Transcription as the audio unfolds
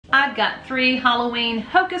I've got 3 Halloween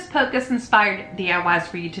Hocus Pocus inspired DIYs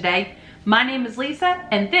for you today. My name is Lisa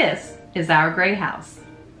and this is Our Gray House.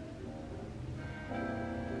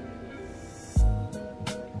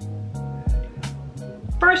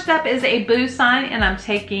 First up is a boo sign, and I'm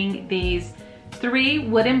taking these 3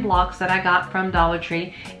 wooden blocks that I got from Dollar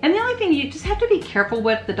Tree. And the only thing, you just have to be careful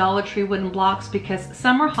with the Dollar Tree wooden blocks because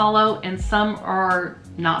some are hollow and some are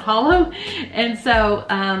not hollow. And so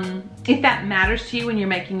if that matters to you when you're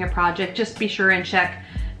making a project, just be sure and check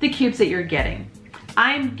the cubes that you're getting.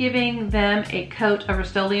 I'm giving them a coat of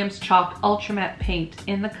Rust-Oleum's Chalk Ultra Matte paint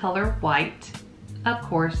in the color white. Of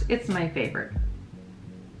course, it's my favorite.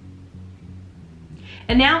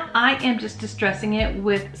 And now I am just distressing it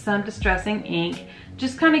with some distressing ink,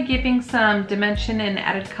 just kind of giving some dimension and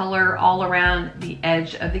added color all around the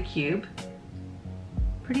edge of the cube.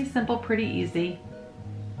 Pretty simple, pretty easy.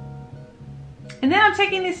 And then I'm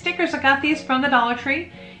taking these stickers. I got these from the Dollar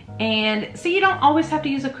Tree. And see, you don't always have to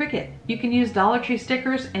use a Cricut. You can use Dollar Tree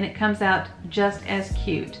stickers and it comes out just as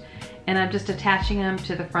cute. And I'm just attaching them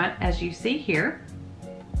to the front as you see here.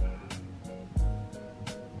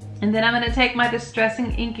 And then I'm going to take my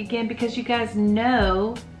distressing ink again because you guys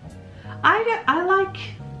know I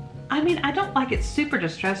don't like it super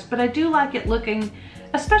distressed, but I do like it looking,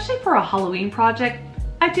 especially for a Halloween project,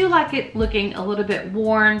 I do like it looking a little bit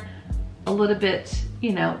worn, a little bit,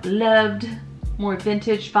 you know, loved, more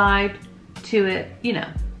vintage vibe to it, you know.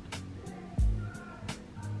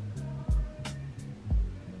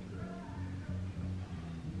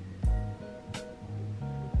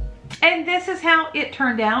 And this is how it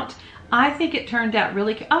turned out. I think it turned out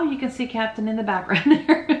really cute. Oh, you can see Captain in the background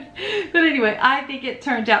there. But anyway, I think it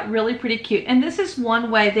turned out really pretty cute. And this is one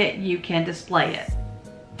way that you can display it.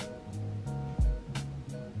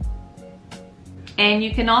 And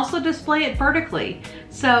you can also display it vertically.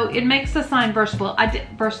 So it makes the sign versatile. I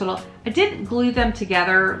didn't glue them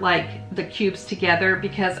together, like the cubes together,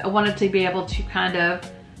 because I wanted to be able to kind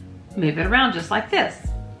of move it around just like this.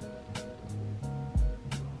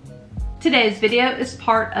 Today's video is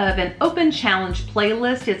part of an open challenge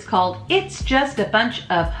playlist. It's called It's Just a Bunch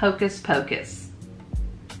of Hocus Pocus.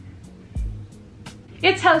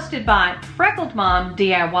 It's hosted by Freckled Mom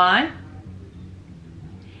DIY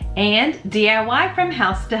and DIY from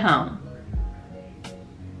House to Home.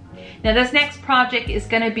 Now this next project is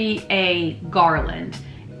going to be a garland,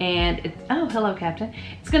 and it's, oh hello Captain,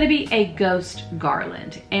 it's going to be a ghost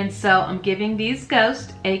garland. And so I'm giving these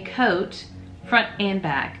ghosts a coat front and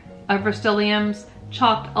back of Rust-Oleum's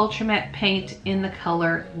Chalked Ultra Matte paint in the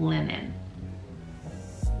color linen.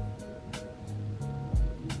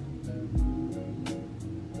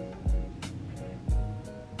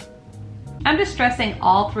 I'm distressing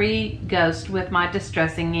all 3 ghosts with my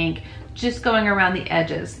distressing ink, just going around the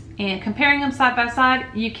edges. And comparing them side by side,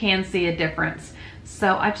 you can see a difference.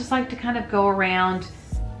 So I just like to kind of go around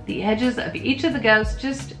the edges of each of the ghosts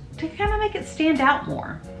just to kind of make it stand out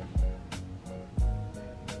more.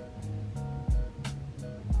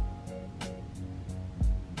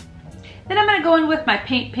 Then I'm going to go in with my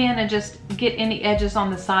paint pen and just get any edges on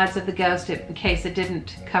the sides of the ghost in case it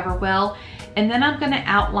didn't cover well. And then I'm going to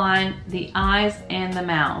outline the eyes and the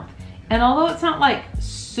mouth. And although it's not like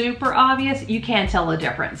super obvious, you can tell the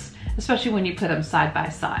difference, especially when you put them side by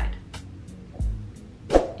side.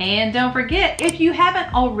 And don't forget, if you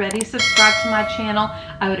haven't already subscribed to my channel,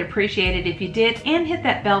 I would appreciate it if you did, and hit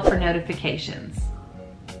that bell for notifications.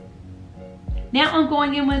 Now I'm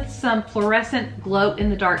going in with some fluorescent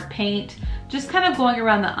glow-in-the-dark paint, just kind of going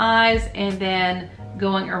around the eyes and then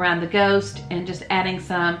going around the ghost and just adding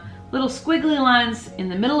some little squiggly lines in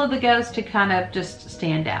the middle of the ghost to kind of just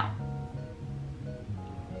stand out.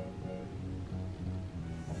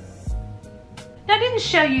 Now I didn't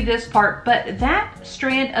show you this part, but that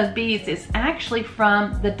strand of beads is actually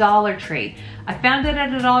from the Dollar Tree. I found it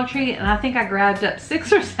at a Dollar Tree and I think I grabbed up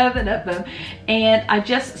 6 or 7 of them, and I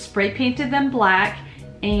just spray painted them black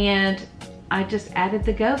and I just added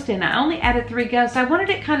the ghost in. I only added 3 ghosts. I wanted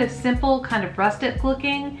it kind of simple, kind of rustic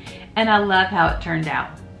looking, and I love how it turned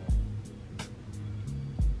out.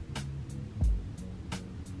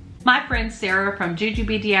 My friend Sarah from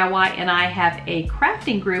Jujubee DIY and I have a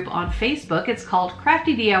crafting group on Facebook. It's called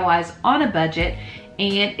Crafty DIYs on a Budget,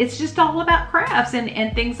 and it's just all about crafts and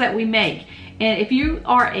things that we make. And if you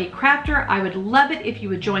are a crafter, I would love it if you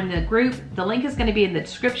would join the group. The link is going to be in the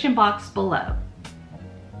description box below.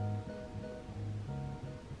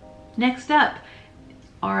 Next up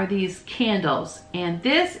are these candles, and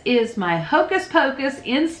this is my Hocus Pocus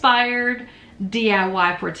inspired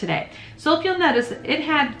DIY for today. So if you'll notice, it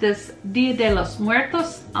had this Dia de los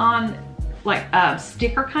Muertos on like a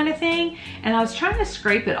sticker kind of thing, and I was trying to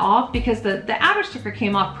scrape it off because the outer sticker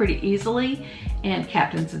came off pretty easily, and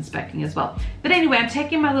Captain's inspecting as well. But anyway, I'm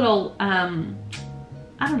taking my little,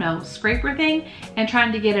 I don't know, scraper thing and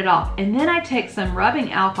trying to get it off. And then I take some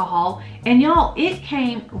rubbing alcohol, and y'all, it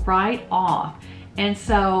came right off. And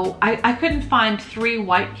so I couldn't find 3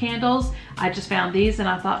 white candles. I just found these, and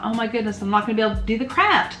I thought, oh my goodness, I'm not gonna be able to do the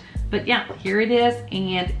craft. But yeah, here it is,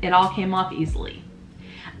 and it all came off easily.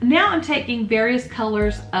 Now I'm taking various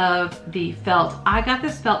colors of the felt. I got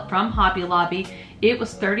this felt from Hobby Lobby. It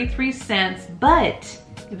was 33 cents, but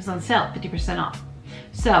it was on sale, 50% off.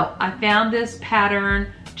 So I found this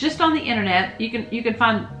pattern just on the internet. You can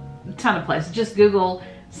find a ton of places. Just Google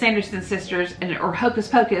Sanderson Sisters or Hocus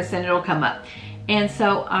Pocus and it'll come up. And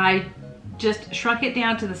so I just shrunk it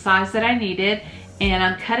down to the size that I needed, and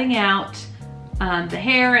I'm cutting out the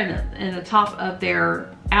hair and the top of their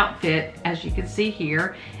outfit, as you can see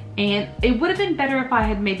here. And it would have been better if I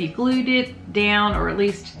had maybe glued it down, or at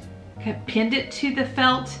least pinned it to the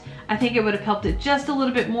felt. I think it would have helped it just a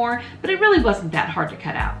little bit more, but it really wasn't that hard to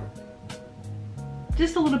cut out.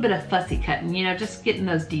 Just a little bit of fussy cutting, you know, just getting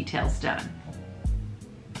those details done.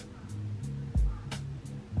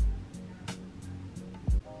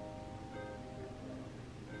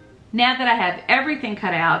 Now that I have everything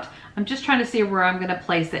cut out, I'm just trying to see where I'm gonna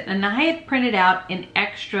place it. And I had printed out an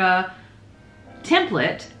extra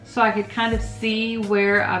template so I could kind of see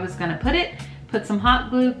where I was gonna put it. Put some hot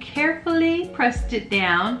glue, carefully pressed it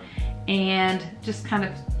down, and just kind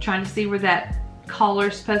of trying to see where that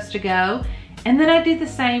collar's supposed to go. And then I do the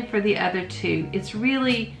same for the other 2. It's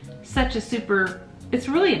really such a it's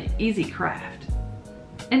really an easy craft.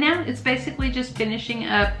 And now it's basically just finishing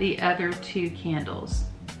up the other 2 candles.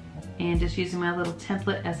 And just using my little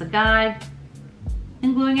template as a guide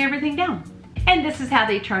and gluing everything down. And this is how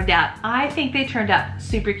they turned out. I think they turned out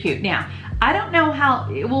super cute. Now, I don't know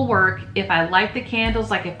how it will work if I light the candles,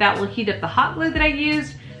 like if that will heat up the hot glue that I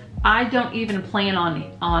used. I don't even plan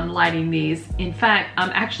on lighting these. In fact, I'm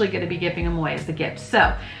actually gonna be giving them away as a gift.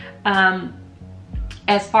 So,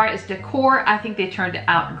 as far as decor, I think they turned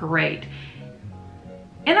out great.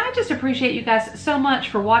 And I just appreciate you guys so much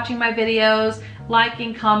for watching my videos,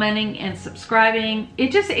 liking, commenting, and subscribing.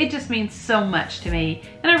 It just means so much to me.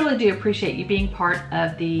 And I really do appreciate you being part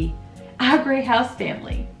of the Our Gray House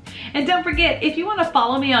family. And don't forget, if you want to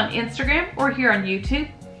follow me on Instagram or here on YouTube,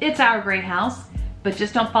 it's Our Gray House. But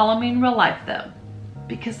just don't follow me in real life though,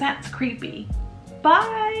 because that's creepy.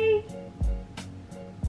 Bye.